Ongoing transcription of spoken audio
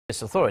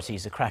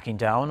Authorities are cracking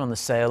down on the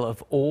sale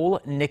of all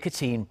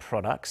nicotine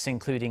products,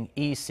 including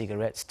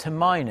e-cigarettes, to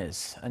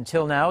minors.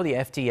 Until now, the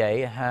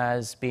FDA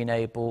has been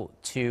able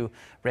to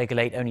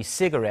regulate only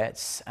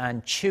cigarettes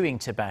and chewing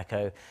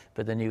tobacco,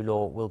 but the new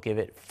law will give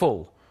it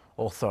full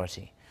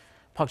authority.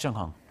 Park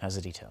Jong-hong has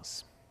the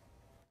details.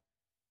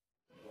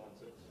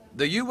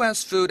 The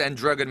U.S. Food and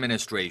Drug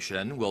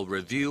Administration will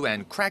review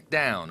and crack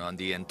down on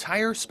the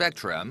entire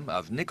spectrum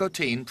of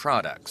nicotine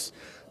products.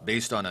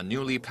 Based on a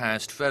newly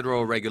passed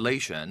federal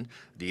regulation,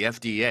 the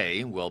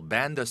FDA will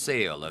ban the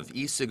sale of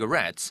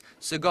e-cigarettes,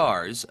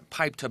 cigars,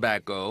 pipe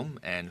tobacco,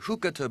 and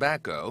hookah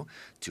tobacco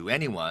to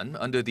anyone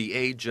under the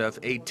age of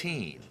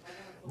 18.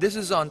 This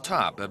is on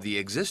top of the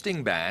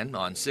existing ban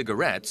on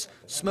cigarettes,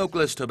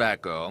 smokeless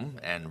tobacco,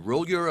 and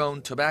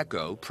roll-your-own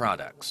tobacco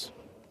products.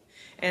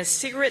 As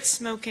cigarette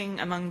smoking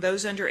among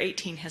those under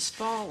 18 has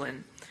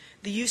fallen,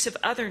 the use of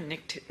other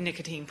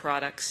nicotine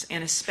products,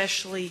 and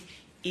especially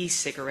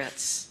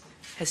e-cigarettes,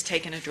 has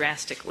taken a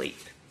drastic leap.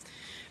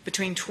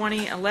 Between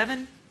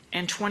 2011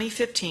 and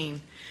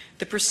 2015,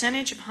 the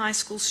percentage of high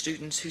school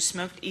students who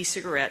smoked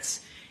e-cigarettes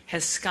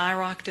has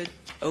skyrocketed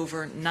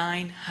over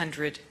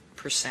 900%.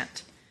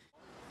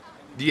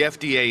 The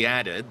FDA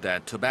added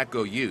that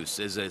tobacco use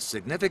is a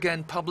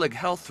significant public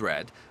health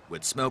threat,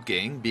 with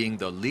smoking being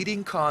the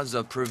leading cause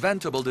of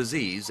preventable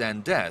disease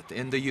and death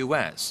in the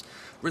U.S.,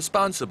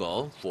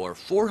 responsible for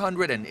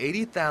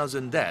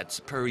 480,000 deaths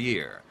per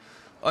year.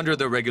 Under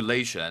the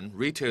regulation,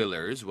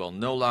 retailers will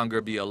no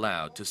longer be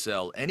allowed to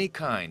sell any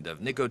kind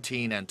of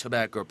nicotine and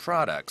tobacco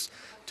products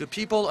to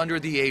people under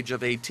the age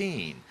of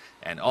 18,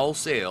 and all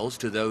sales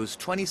to those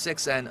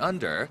 26 and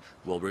under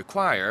will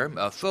require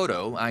a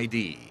photo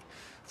ID.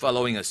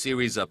 Following a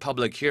series of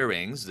public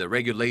hearings, the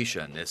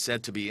regulation is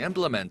set to be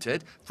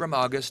implemented from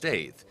August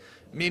 8th.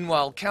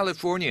 Meanwhile,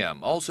 California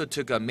also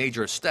took a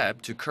major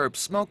step to curb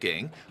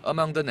smoking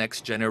among the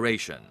next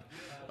generation.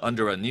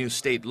 Under a new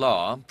state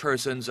law,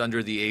 persons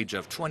under the age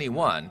of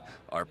 21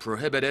 are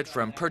prohibited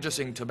from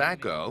purchasing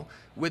tobacco,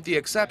 with the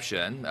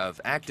exception of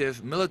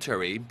active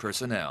military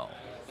personnel.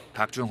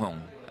 Park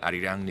Jong-hong,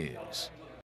 Arirang News.